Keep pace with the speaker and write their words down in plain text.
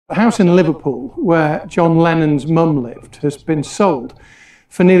The house in Liverpool, where John Lennon's mum lived, has been sold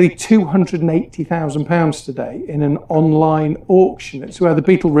for nearly £280,000 today in an online auction. It's where the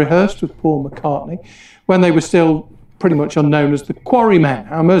Beatles rehearsed with Paul McCartney when they were still pretty much unknown as the Quarrymen.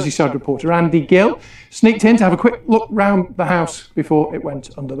 Our Merseyside reporter Andy Gill sneaked in to have a quick look round the house before it went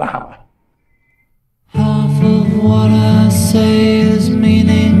under the hammer. Half of what I say is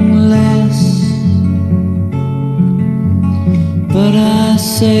meaningless, but I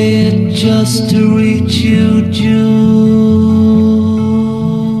say it just to reach you, Julia.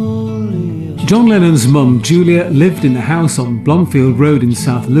 John Lennon's mum, Julia, lived in the house on Blomfield Road in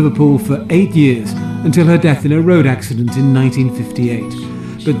South Liverpool for 8 years, until her death in a road accident in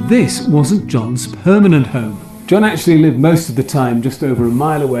 1958. But this wasn't John's permanent home. John actually lived most of the time just over a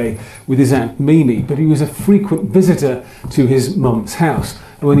mile away with his Aunt Mimi, but he was a frequent visitor to his mum's house.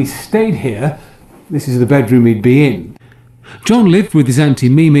 And when he stayed here, this is the bedroom he'd be in. John lived with his Auntie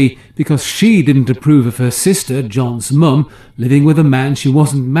Mimi because she didn't approve of her sister, John's mum, living with a man she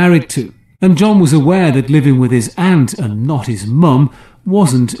wasn't married to. And John was aware that living with his aunt and not his mum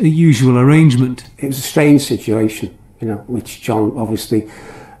wasn't a usual arrangement. It was a strange situation, which John obviously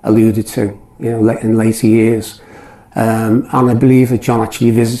alluded to, in later years. And I believe that John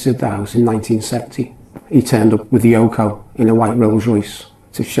actually visited the house in 1970. He turned up with Yoko in a white Rolls Royce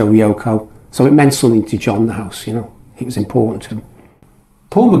to show Yoko. So it meant something to John, the house, It was important to him.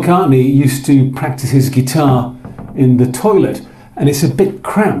 Paul McCartney used to practice his guitar in the toilet, and it's a bit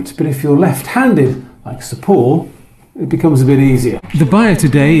cramped, but if you're left-handed, like Sir Paul, it becomes a bit easier. The buyer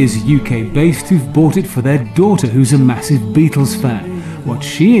today is UK-based who've bought it for their daughter, who's a massive Beatles fan. What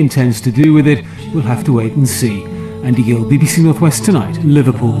she intends to do with it, we'll have to wait and see. Andy Gill, BBC North West Tonight,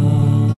 Liverpool.